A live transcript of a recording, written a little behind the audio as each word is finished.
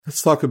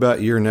Let's talk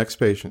about your next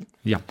patient.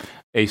 Yeah.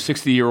 A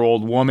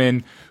 60-year-old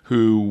woman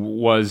who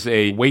was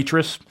a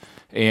waitress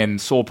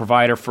and sole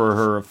provider for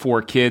her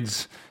 4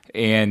 kids.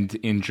 And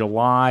in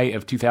July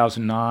of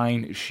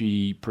 2009,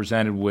 she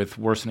presented with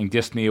worsening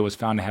dyspnea, was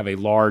found to have a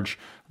large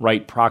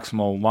right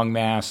proximal lung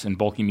mass and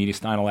bulky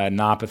mediastinal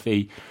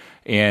adenopathy,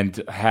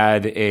 and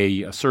had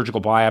a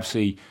surgical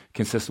biopsy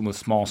consistent with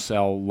small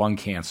cell lung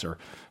cancer.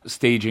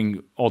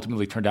 Staging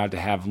ultimately turned out to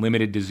have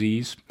limited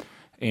disease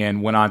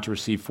and went on to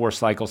receive 4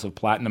 cycles of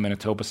platinum and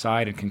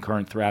etoposide and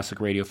concurrent thoracic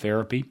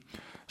radiotherapy.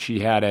 She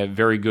had a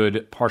very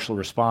good partial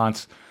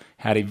response,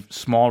 had a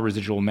small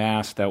residual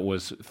mass that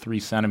was 3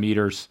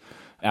 centimeters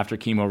after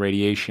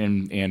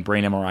chemoradiation and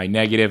brain MRI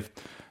negative,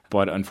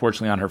 but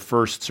unfortunately on her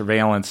first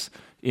surveillance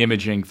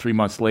imaging 3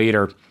 months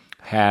later,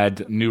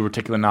 had new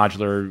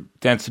reticulonodular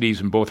densities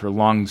in both her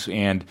lungs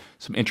and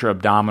some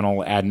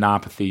intra-abdominal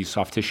adenopathy,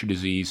 soft tissue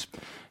disease,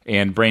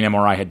 and brain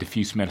MRI had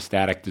diffuse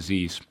metastatic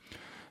disease.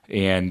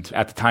 And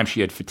at the time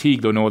she had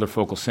fatigue, though no other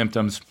focal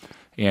symptoms,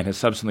 and has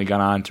subsequently gone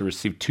on to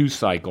receive 2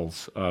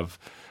 cycles of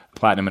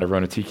platinum and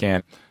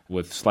irinotecan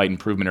with slight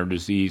improvement in her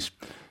disease.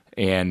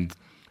 And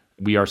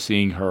we are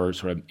seeing her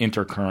sort of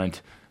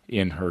intercurrent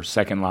in her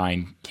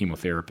second-line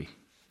chemotherapy.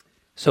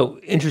 So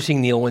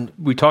interesting, Neal, when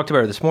we talked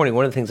about her this morning,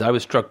 one of the things I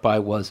was struck by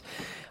was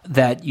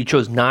that you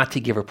chose not to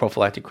give her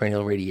prophylactic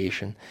cranial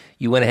radiation.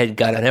 You went ahead and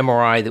got an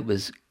MRI that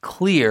was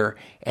clear,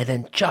 and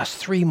then just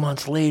 3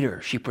 months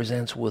later, she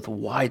presents with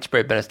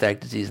widespread metastatic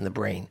disease in the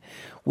brain,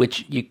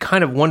 which you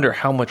kind of wonder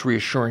how much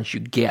reassurance you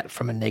get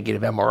from a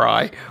negative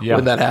MRI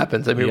when that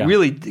happens. I mean, it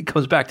really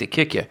comes back to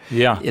kick you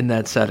in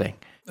that setting.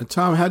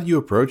 Tom, how do you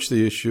approach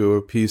the issue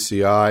of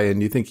PCI, and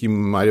do you think you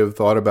might have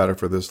thought about it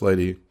for this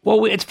lady?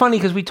 Well, it's funny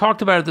because we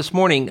talked about it this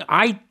morning.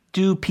 I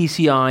do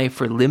PCI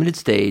for limited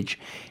stage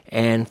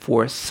and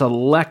for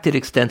selected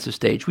extensive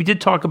stage. We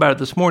did talk about it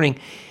this morning,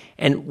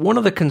 and one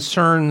of the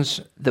concerns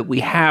that we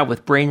have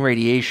with brain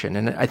radiation,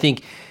 and I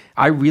think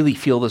I really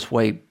feel this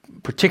way,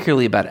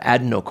 particularly about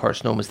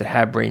adenocarcinomas that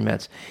have brain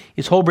mets,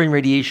 is whole brain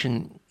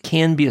radiation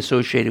can be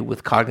associated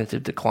with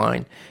cognitive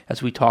decline,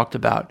 as we talked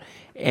about.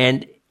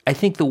 And I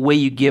think the way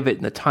you give it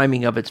and the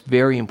timing of it's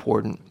very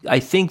important. I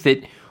think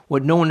that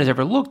what no one has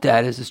ever looked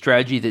at is the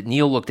strategy that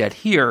Neal looked at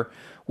here,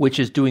 which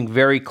is doing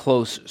very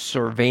close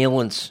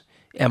surveillance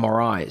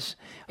MRIs.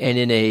 And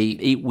in a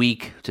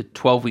 8-week to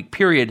 12-week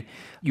period,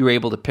 you were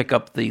able to pick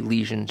up the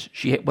lesions.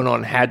 She went on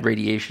and had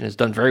radiation, has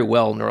done very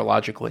well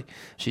neurologically.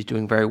 She's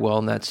doing very well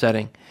in that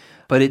setting.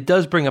 But it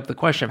does bring up the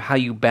question of how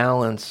you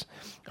balance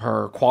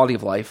her quality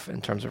of life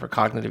in terms of her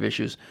cognitive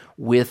issues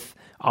with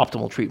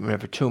optimal treatment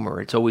of a tumor.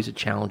 It's always a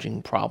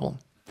challenging problem.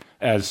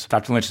 As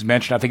Dr. Lynch has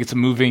mentioned, I think it's a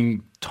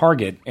moving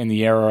target in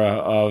the era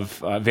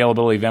of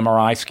availability of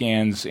MRI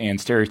scans and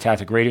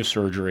stereotactic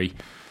radiosurgery,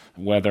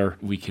 whether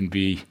we can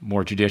be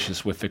more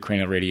judicious with the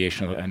cranial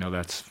radiation. I know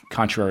that's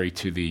contrary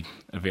to the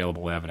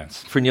available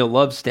evidence. For Neal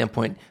Love's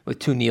standpoint, with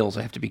 2 Neals,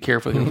 I have to be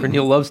careful. For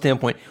Neal Love's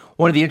standpoint,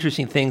 one of the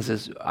interesting things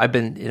is I've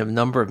been in a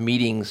number of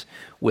meetings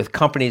with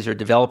companies that are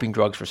developing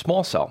drugs for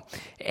small cell,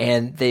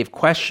 and they've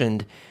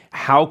questioned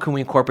how can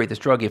we incorporate this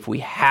drug if we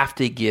have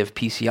to give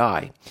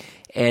PCI?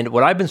 And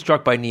what I've been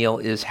struck by, Neal,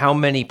 is how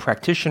many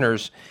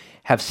practitioners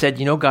have said,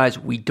 you know, guys,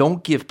 we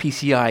don't give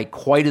PCI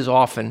quite as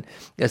often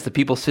as the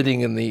people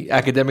sitting in the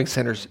academic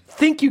centers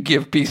think you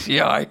give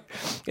PCI.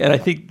 And I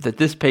think that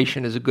this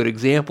patient is a good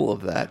example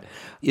of that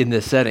in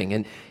this setting.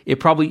 And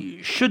it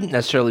probably shouldn't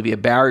necessarily be a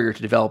barrier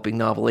to developing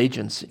novel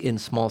agents in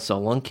small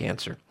cell lung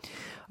cancer.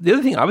 The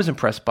other thing I was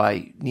impressed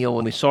by, Neal,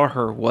 when we saw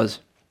her was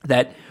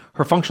that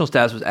her functional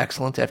status was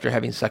excellent after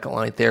having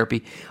second-line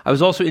therapy. I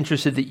was also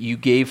interested that you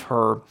gave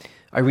her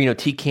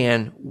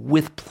irinotecan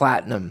with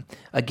platinum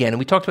again. And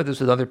we talked about this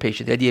with other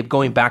patients, the idea of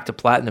going back to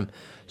platinum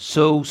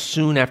so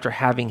soon after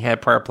having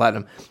had prior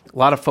platinum. A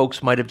lot of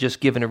folks might have just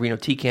given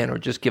irinotecan or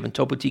just given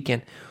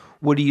topotecan.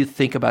 What do you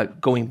think about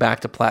going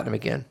back to platinum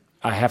again?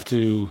 I have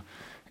to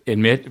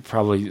admit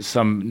probably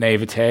some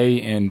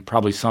naivete and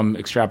probably some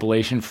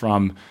extrapolation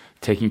from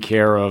taking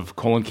care of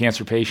colon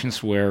cancer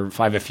patients where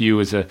 5-FU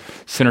is a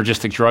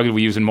synergistic drug that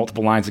we use in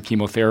multiple lines of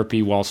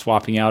chemotherapy while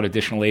swapping out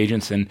additional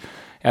agents. And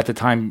at the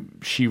time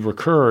she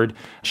recurred,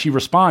 she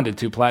responded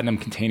to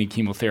platinum-containing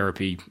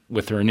chemotherapy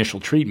with her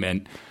initial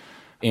treatment,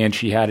 and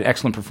she had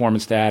excellent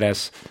performance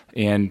status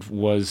and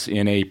was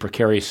in a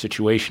precarious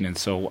situation. And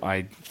so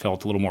I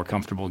felt a little more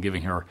comfortable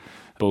giving her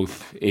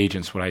both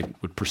agents, what I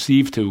would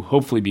perceive to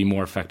hopefully be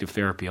more effective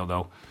therapy,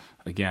 although,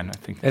 again, I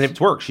think... And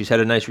it's worked. She's had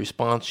a nice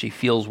response. She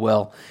feels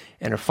well.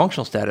 And her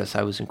functional status,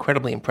 I was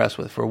incredibly impressed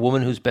with. For a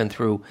woman who's been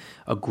through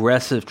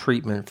aggressive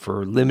treatment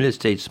for limited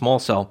stage small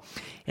cell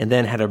and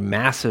then had a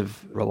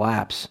massive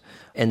relapse,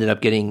 ended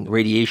up getting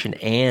radiation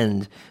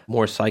and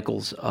more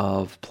cycles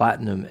of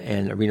platinum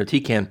and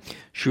irinotecan,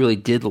 she really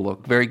did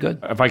look very good.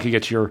 If I could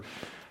get your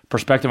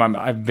perspective,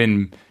 I've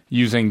been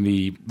using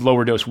the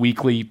lower dose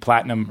weekly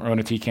platinum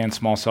irinotecan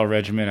small cell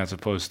regimen as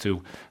opposed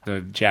to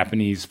the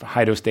Japanese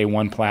high dose day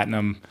 1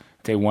 platinum,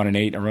 day 1 and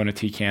 8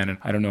 irinotecan. And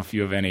I don't know if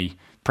you have any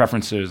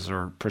preferences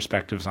or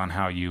perspectives on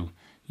how you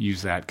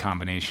use that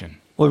combination.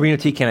 Well,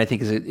 irinotecan, I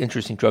think, is an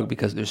interesting drug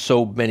because there's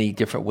so many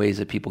different ways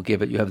that people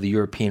give it. You have the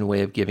European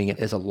way of giving it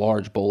as a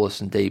large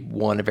bolus in day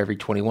 1 of every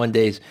 21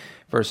 days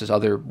versus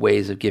other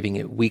ways of giving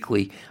it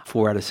weekly,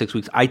 4 out of 6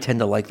 weeks. I tend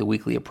to like the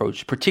weekly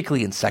approach,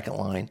 particularly in second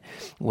line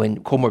when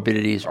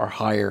comorbidities are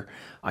higher.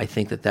 I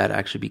think that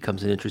actually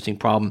becomes an interesting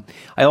problem.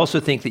 I also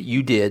think that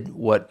you did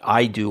what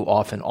I do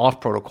often off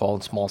protocol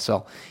in small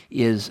cell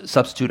is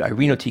substitute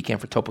irinotecan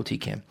for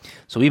topotecan.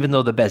 So even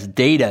though the best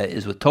data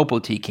is with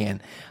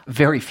topotecan,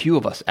 very few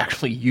of us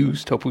actually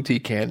use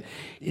topotecan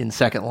in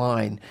second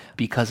line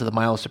because of the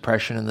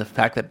myelosuppression and the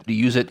fact that to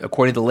use it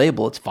according to the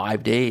label, it's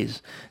 5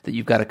 days that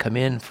you've got to come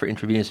in for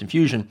intravenous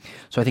infusion.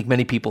 So I think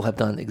many people have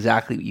done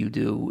exactly what you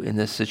do in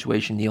this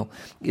situation, Neal,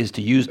 is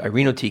to use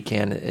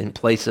irinotecan in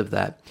place of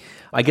that.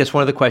 I guess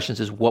one of the questions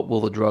is what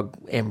will the drug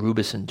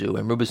amrubicin do?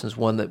 Amrubicin is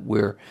one that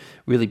we're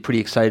really pretty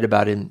excited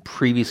about in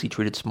previously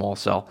treated small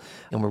cell,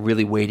 and we're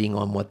really waiting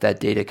on what that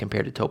data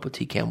compared to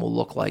topotecan will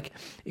look like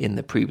in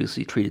the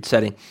previously treated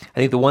setting. I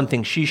think the one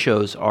thing she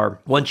shows are,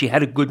 one, she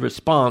had a good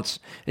response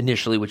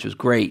initially, which was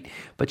great,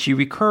 but she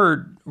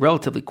recurred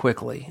relatively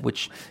quickly,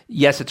 which,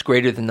 yes, it's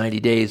greater than 90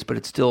 days, but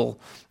it's still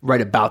right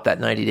about that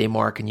 90-day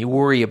mark, and you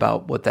worry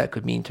about what that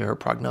could mean to her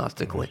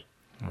prognostically.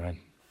 Right.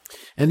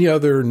 Any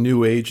other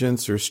new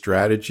agents or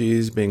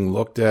strategies being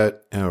looked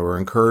at or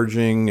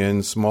encouraging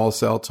in small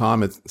cell,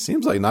 Tom? It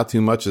seems like not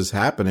too much is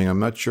happening. I'm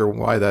not sure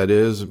why that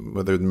is,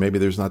 whether maybe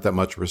there's not that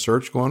much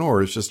research going on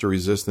or it's just a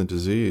resistant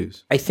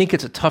disease. I think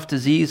it's a tough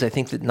disease. I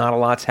think that not a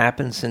lot's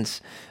happened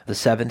since the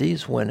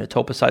 70s when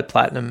etoposide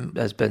platinum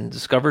has been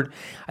discovered.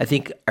 I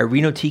think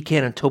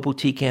irinotecan and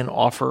topotecan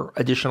offer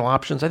additional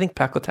options. I think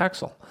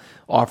paclitaxel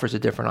offers a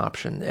different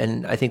option.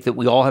 And I think that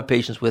we all have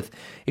patients with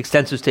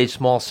extensive stage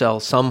small cell,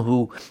 some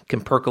who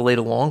can percolate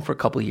along for a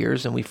couple of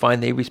years, and we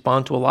find they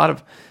respond to a lot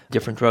of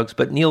different drugs.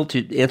 But Neal,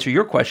 to answer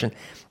your question,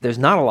 there's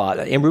not a lot.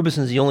 Amrubicin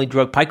is the only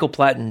drug.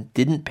 Picoplatin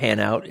didn't pan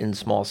out in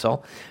small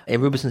cell.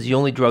 Amrubicin is the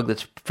only drug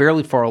that's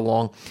fairly far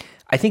along.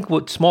 I think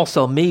what small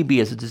cell may be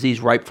is a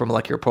disease ripe for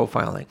molecular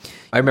profiling.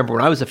 I remember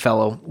when I was a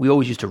fellow, we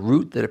always used to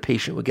root that a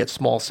patient would get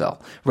small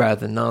cell rather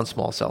than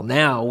non-small cell.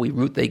 Now we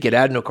root they get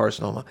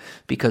adenocarcinoma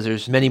because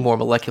there's many more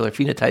molecular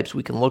phenotypes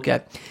we can look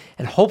at.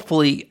 And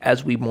hopefully,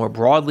 as we more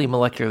broadly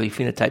molecularly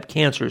phenotype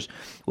cancers,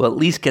 we'll at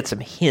least get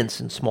some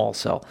hints in small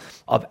cell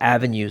of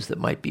avenues that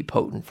might be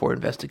potent for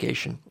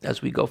investigation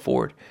as we go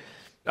forward.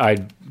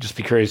 I'd just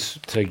be curious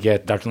to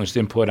get Dr. Lynch's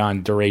input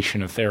on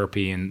duration of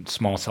therapy in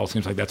small cell.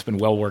 Seems like that's been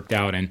well worked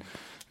out in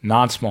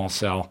non-small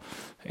cell,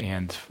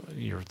 and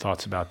your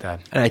thoughts about that.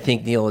 And I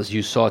think, Neal, as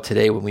you saw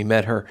today when we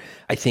met her,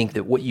 I think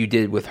that what you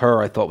did with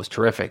her I thought was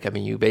terrific. I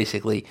mean, you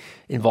basically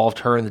involved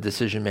her in the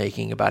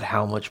decision-making about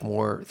how much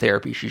more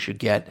therapy she should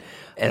get.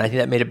 And I think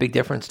that made a big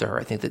difference to her.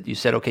 I think that you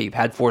said, okay, you've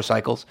had 4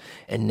 cycles,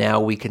 and now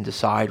we can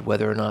decide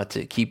whether or not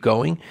to keep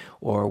going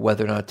or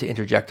whether or not to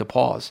interject a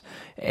pause.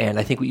 And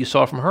I think what you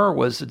saw from her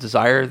was a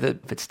desire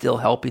that if it's still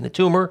helping the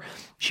tumor,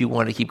 she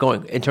wanted to keep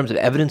going. In terms of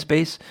evidence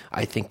base,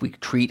 I think we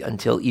treat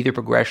until either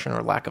progression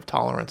or lack of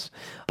tolerance.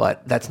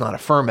 But that's not a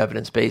firm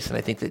evidence base. And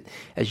I think that,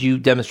 as you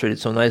demonstrated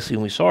so nicely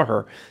when we saw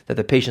her, that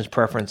the patient's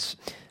preference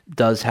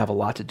does have a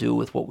lot to do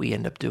with what we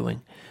end up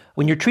doing.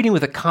 When you're treating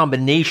with a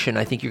combination,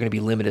 I think you're going to be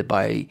limited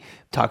by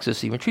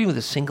toxicity. When you're treating with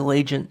a single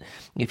agent,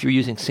 if you're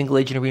using single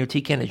agent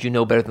irinotecan, as you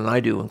know better than I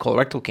do, in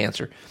colorectal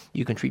cancer,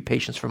 you can treat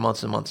patients for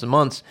months and months and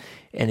months.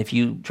 And if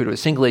you treat with a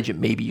single agent,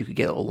 maybe you could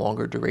get a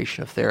longer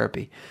duration of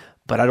therapy.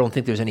 But I don't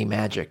think there's any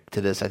magic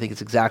to this. I think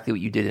it's exactly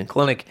what you did in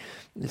clinic.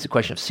 It's a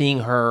question of seeing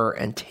her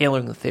and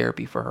tailoring the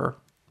therapy for her.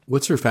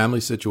 What's her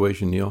family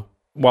situation, Neal?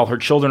 While her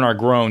children are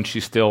grown, she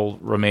still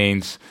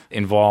remains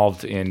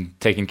involved in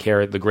taking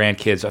care of the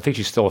grandkids. I think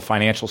she's still a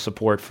financial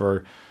support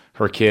for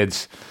her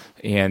kids,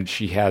 and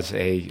she has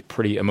a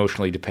pretty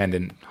emotionally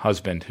dependent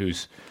husband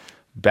whose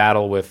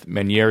battle with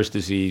Meniere's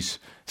disease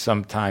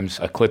sometimes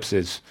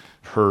eclipses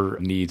her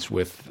needs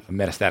with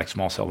metastatic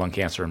small cell lung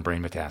cancer and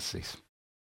brain metastases.